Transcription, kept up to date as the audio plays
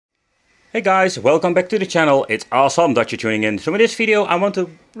Hey guys, welcome back to the channel. It's awesome that you're tuning in. So in this video I want to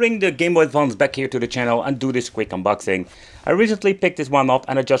bring the Game Boy Advance back here to the channel and do this quick unboxing. I recently picked this one up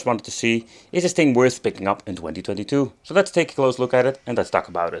and I just wanted to see, is this thing worth picking up in 2022? So let's take a close look at it and let's talk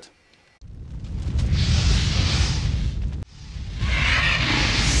about it.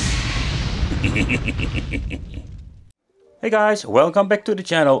 Hey guys, welcome back to the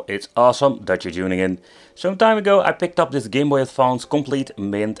channel. It's awesome that you're tuning in. Some time ago I picked up this Game Boy Advance complete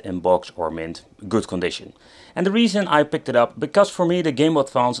mint in box or mint good condition. And the reason I picked it up, because for me the Game Boy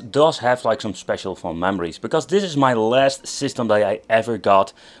Advance does have like some special fun memories. Because this is my last system that I ever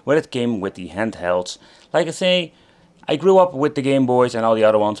got when it came with the handhelds. Like I say, I grew up with the Game Boys and all the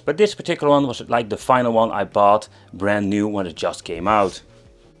other ones, but this particular one was like the final one I bought brand new when it just came out.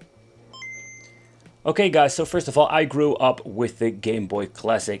 Okay guys, so first of all, I grew up with the Game Boy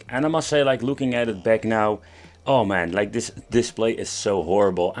Classic, and I must say, like, looking at it back now, oh man, like this display is so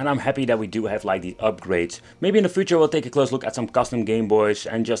horrible, and I'm happy that we do have like the upgrades. Maybe in the future we'll take a close look at some custom Game Boys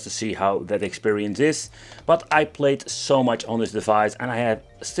and just to see how that experience is. But I played so much on this device and I have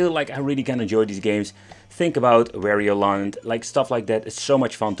still, like, I really can enjoy these games. Think about Wario Land, like stuff like that. It's so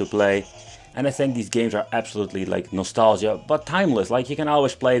much fun to play. And I think these games are absolutely like nostalgia, but timeless. Like, you can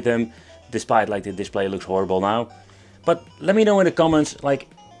always play them. Despite like the display looks horrible now. But let me know in the comments, like,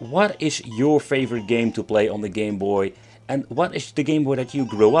 what is your favorite game to play on the Game Boy? And what is the Game Boy that you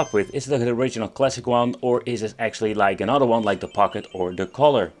grew up with? Is it the original classic one, or is it actually like another one like the Pocket or the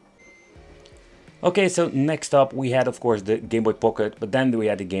Color? Okay, so next up we had of course the Game Boy Pocket, but then we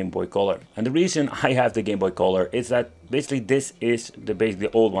had the Game Boy Color. And the reason I have the Game Boy Color is that basically this is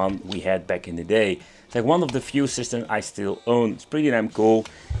the old one we had back in the day. It's like one of the few systems I still own. It's pretty damn cool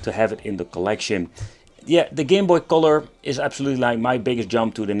to have it in the collection. Yeah, the Game Boy Color is absolutely like my biggest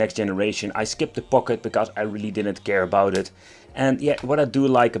jump to the next generation. I skipped the Pocket because I really didn't care about it. And yeah, what I do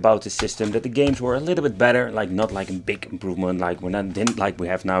like about this system, that the games were a little bit better, like not like a big improvement like we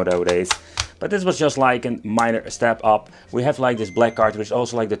have nowadays. But this was just like a minor step up. We have like this black cartridge,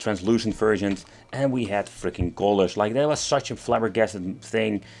 also like the translucent versions, and we had freaking colors. Like, that was such a flabbergasted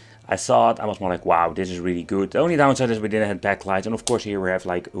thing. I saw it, I was more like, wow, this is really good. The only downside is we didn't have backlights, and of course here we have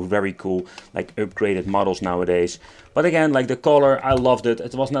like very cool, like upgraded models nowadays. But again, like the color, I loved it.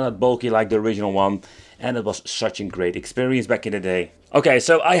 It was not that bulky like the original one, and it was such a great experience back in the day. Okay,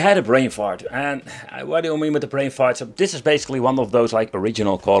 so I had a brain fart, and what do I mean with the brain fart? So this is basically one of those like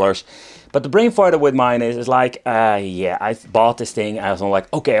original colors. But the brain fart with mine is like, yeah, I bought this thing. I was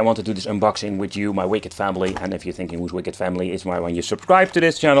like, okay, I want to do this unboxing with you, my Wicked family. And if you're thinking who's Wicked family, it's when you subscribe to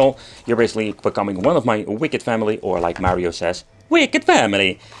this channel, you're basically becoming one of my Wicked family, or like Mario says, Wicked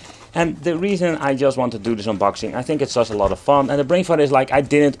family. And the reason I just want to do this unboxing, I think it's just a lot of fun. And the brain fart is like, I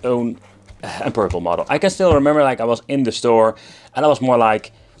didn't own a purple model. I can still remember, like, I was in the store and I was more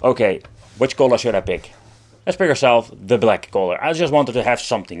like, okay, which color should I pick? Let's pick ourselves the black color. I just wanted to have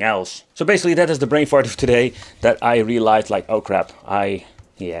something else. So basically that is the brain fart of today, that I realized, like, oh crap,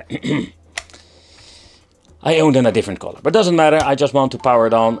 yeah. I owned in a different color, but doesn't matter. I just want to power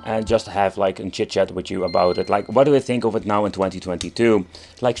it on and just have like a chit chat with you about it. Like, what do you think of it now in 2022?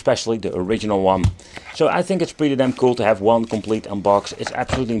 Like, especially the original one. So I think it's pretty damn cool to have one complete unbox. It's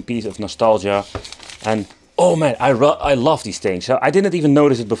absolutely a piece of nostalgia. And oh man, I love these things. So I didn't even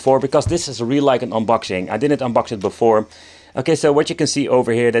notice it before, because this is really like an unboxing. I didn't unbox it before. Okay, so what you can see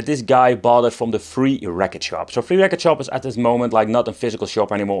over here, that this guy bought it from the Free Record Shop. So Free Record Shop is at this moment like not a physical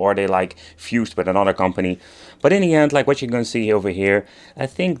shop anymore, or they like fused with another company. But in the end, like what you're going to see over here, I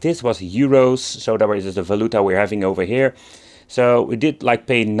think this was euros. So that was the valuta we're having over here. So we did like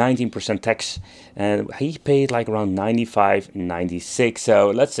pay 19% tax, and he paid like around 95, 96.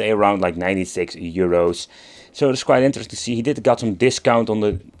 So let's say around like 96 euros. So it's quite interesting to see. He did got some discount on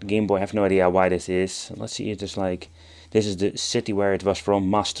the Game Boy. I have no idea why this is. Let's see, it's just like, this is the city where it was from,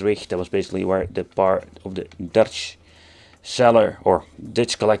 Maastricht. That was basically where the part of the Dutch seller or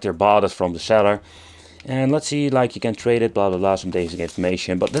Dutch collector bought it from the seller. And let's see, like, you can trade it, blah blah blah, some basic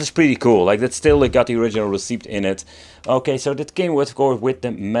information. But that's pretty cool. Like, that still got the original receipt in it. Okay, so that came with, of course, with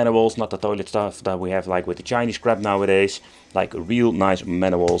the manuals, not the toilet stuff that we have like with the Chinese crap nowadays. Like real nice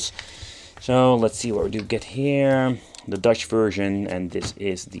manuals. So let's see what we do get here. The Dutch version, and this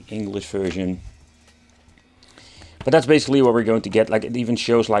is the English version. But that's basically what we're going to get. Like, it even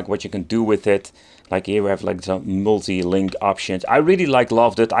shows like what you can do with it. Like, here we have like some multi-link options. I really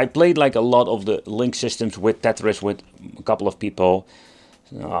loved it. I played like a lot of the link systems with Tetris with a couple of people.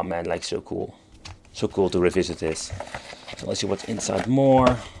 Oh man, like, so cool. So cool to revisit this. So let's see what's inside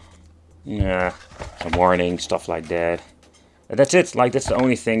more. Yeah, some warning, stuff like that. And that's it. Like, that's the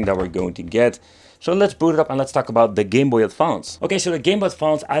only thing that we're going to get. So let's boot it up and let's talk about the Game Boy Advance. Okay, so the Game Boy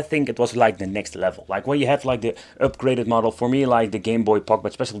Advance, I think it was like the next level. Like when you have like the upgraded model, for me like the Game Boy Pocket,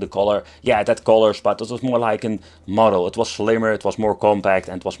 especially the color. Yeah, that colors, but it was more like a model. It was slimmer, it was more compact,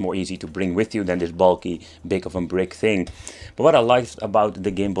 and it was more easy to bring with you than this bulky, big of a brick thing. But what I liked about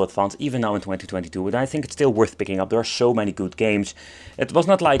the Game Boy Advance, even now in 2022, and I think it's still worth picking up. There are so many good games. It was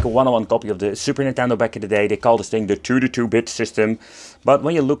not like a one-on-one copy of the Super Nintendo back in the day. They called this thing the 2-to-2-bit system. But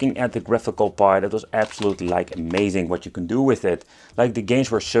when you're looking at the graphical part, it was absolutely like amazing what you can do with it. Like the games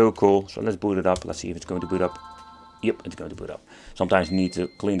were so cool. So let's boot it up. Let's see if it's going to boot up. Yep, it's going to boot up. Sometimes you need to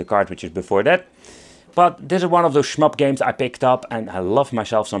clean the cartridges before that. But this is one of those shmup games I picked up, and I love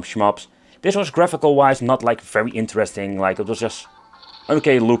myself some shmups. This was graphical wise not like very interesting. Like it was just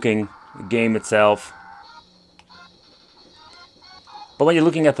okay looking game itself. But when you're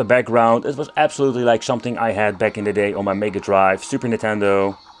looking at the background, it was absolutely like something I had back in the day on my Mega Drive, Super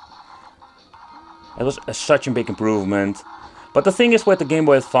Nintendo. It was such a big improvement. But the thing is with the Game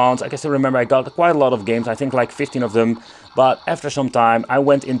Boy Advance, I guess I remember I got quite a lot of games, I think like 15 of them. But after some time I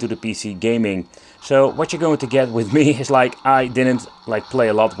went into the PC gaming. So what you're going to get with me is like I didn't like play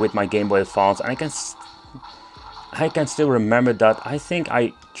a lot with my Game Boy Advance. And I can still remember that I think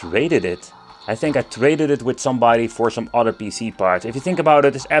I traded it. I think I traded it with somebody for some other PC parts. If you think about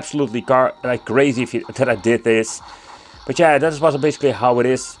it, it's absolutely like crazy that I did this. But yeah, that was basically how it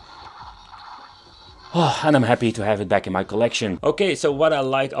is. Oh, and I'm happy to have it back in my collection. Okay, so what I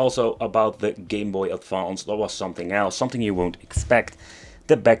like also about the Game Boy Advance, that was something else, something you won't expect.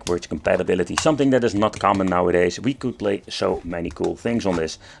 The backwards compatibility, something that is not common nowadays. We could play so many cool things on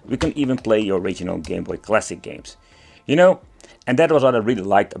this. We can even play your original Game Boy Classic games. You know? And that was what I really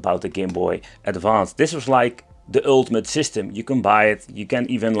liked about the Game Boy Advance. This was like the ultimate system. You can buy it, you can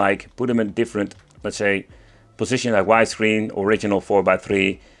even like put them in different, let's say, position like widescreen, original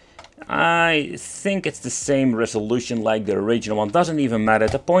 4:3. I think it's the same resolution like the original one, doesn't even matter.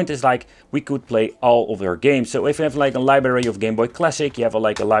 The point is like we could play all of our games. So if you have like a library of Game Boy Classic, you have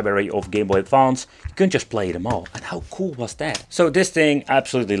like a library of Game Boy Advance, you can just play them all. And how cool was that? So this thing,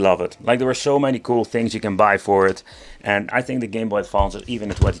 absolutely love it. Like there were so many cool things you can buy for it. And I think the Game Boy Advance is even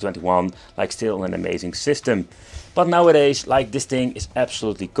in 2021 like still an amazing system. But nowadays like this thing is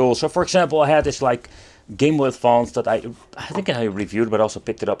absolutely cool. So for example I had this like Game Boy Advance that I think I reviewed, but also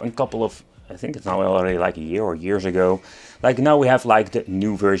picked it up in a couple of, I think it's now already like a year or years ago. Like now we have like the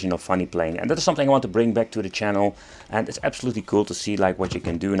new version of Funny Playing, and that is something I want to bring back to the channel. And it's absolutely cool to see like what you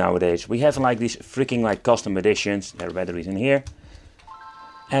can do nowadays. We have like these freaking like custom editions. There are batteries in here.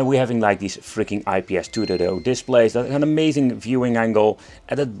 And we're having like these freaking IPS 2.0 displays that have an amazing viewing angle,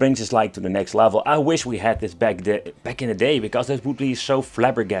 and that brings us like to the next level. I wish we had this back in the day, because that would be so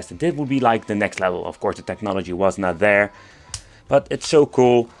flabbergasted. This would be like the next level. Of course the technology was not there, but it's so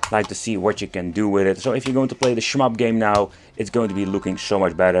cool like to see what you can do with it. So if you're going to play the shmup game now, it's going to be looking so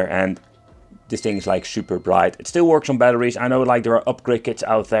much better. And this thing is like super bright. It still works on batteries. I know like there are upgrade kits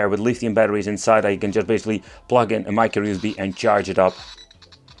out there with lithium batteries inside that you can just basically plug in a micro USB and charge it up.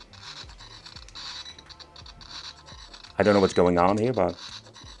 I don't know what's going on here, but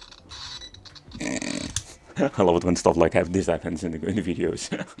I love it when stuff like this happens in the videos.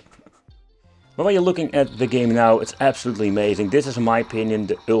 But when you're looking at the game now, it's absolutely amazing. This is, in my opinion,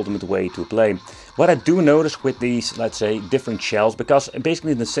 the ultimate way to play. What I do notice with these, let's say, different shells, because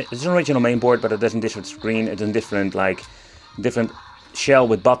basically it's an original mainboard, but it has a different screen, it's a different shell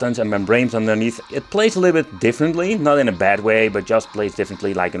with buttons and membranes underneath. It plays a little bit differently, not in a bad way, but just plays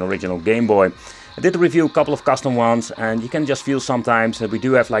differently like an original Game Boy. I did review a couple of custom ones, and you can just feel sometimes that we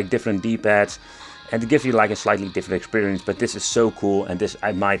do have like different D-pads, and it gives you like a slightly different experience. But this is so cool, and this,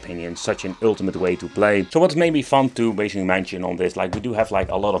 in my opinion, such an ultimate way to play. So what's made me fun to basically mention on this, like we do have like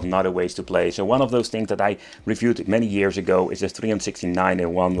a lot of other ways to play. So one of those things that I reviewed many years ago is this 369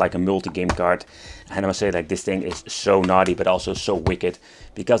 in one, like a multi-game card. And I must say like this thing is so naughty, but also so wicked,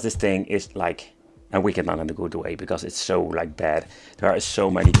 because this thing is like, and wicked not in a good way, because it's so like bad. There are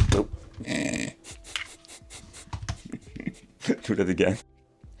so many. Oh. Do that again.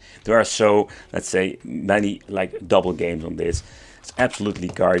 There are so, let's say, many like double games on this. It's absolutely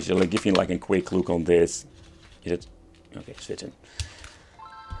garbage. I'll give you like a quick look on this. Is it? Okay, switch in.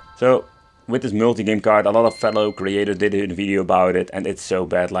 So with this multi-game card, a lot of fellow creators did a video about it, and it's so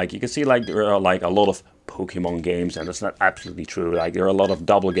bad. Like you can see, like there are like a lot of Pokemon games, and that's not absolutely true. Like there are a lot of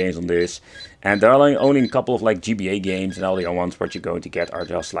double games on this, and there are only a couple of like GBA games, and all the other ones what you're going to get are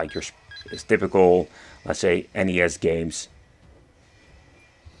just like your typical, let's say, NES games.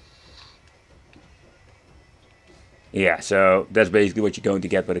 Yeah, so that's basically what you're going to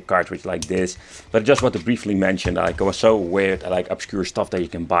get with a cartridge like this. But I just want to briefly mention that like, it was so weird, like obscure stuff that you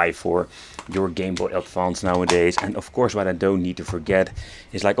can buy for your Game Boy Advance nowadays. And of course, what I don't need to forget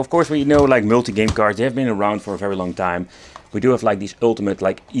is like, of course, we know like multi-game cards, they have been around for a very long time. We do have like these ultimate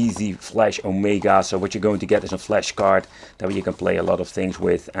like easy flash Omega. So what you're going to get is a flash card that you can play a lot of things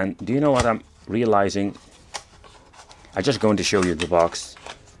with. And do you know what I'm realizing? I'm just going to show you the box.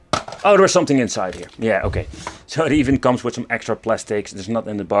 Oh, there's something inside here. Yeah, okay. So it even comes with some extra plastics. It's not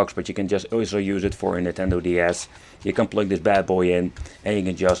in the box, but you can just also use it for a Nintendo DS. You can plug this bad boy in and you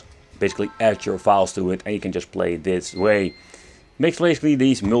can just basically add your files to it and you can just play it this way. Makes basically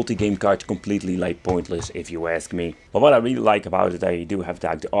these multi-game cards completely like pointless if you ask me. But what I really like about it is that you do have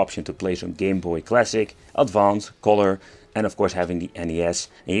like the option to play some Game Boy Classic, Advance, Color, and of course having the NES.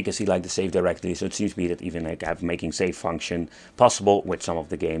 And you can see like the save directly, so it seems to be that even like have making save function possible with some of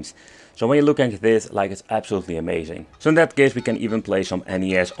the games. So when you look at this, like it's absolutely amazing. So in that case we can even play some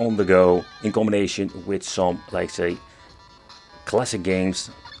NES on the go in combination with some like say classic games,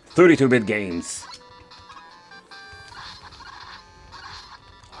 32-bit games.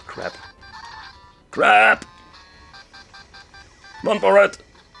 Crap. Crap! Run for it!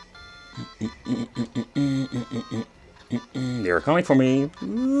 They're coming for me.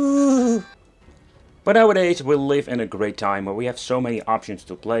 But nowadays we live in a great time where we have so many options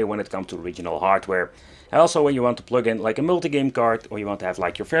to play when it comes to original hardware. And also when you want to plug in like a multi-game card or you want to have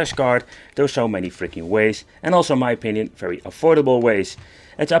like your fresh card, there's so many freaking ways. And also in my opinion, very affordable ways.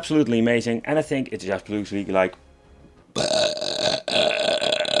 It's absolutely amazing and I think it's absolutely like...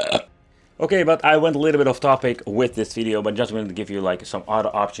 Okay, but I went a little bit off topic with this video, but just wanted to give you like some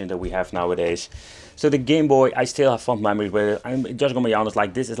other options that we have nowadays. So the Game Boy, I still have fond memories with it. I'm just gonna be honest,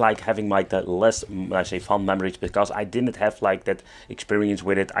 like this is like having like the less, I say fond memories because I didn't have like that experience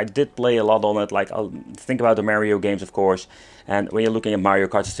with it. I did play a lot on it, like I'll think about the Mario games of course. And when you're looking at Mario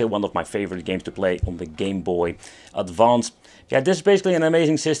Kart, it's still one of my favorite games to play on the Game Boy Advance. Yeah, this is basically an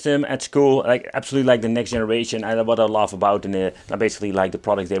amazing system at school, like absolutely like the next generation. And what I love about it, basically like the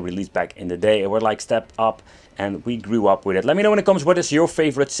products they released back in the day, were like stepped up and we grew up with it. Let me know in the comments, what is your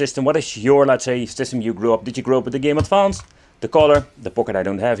favorite system? What is your, let's say, system you grew up? Did you grow up with the Game Advance, the Color, the Pocket I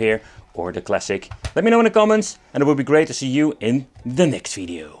don't have here, or the Classic? Let me know in the comments and it would be great to see you in the next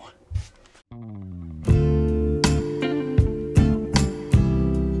video.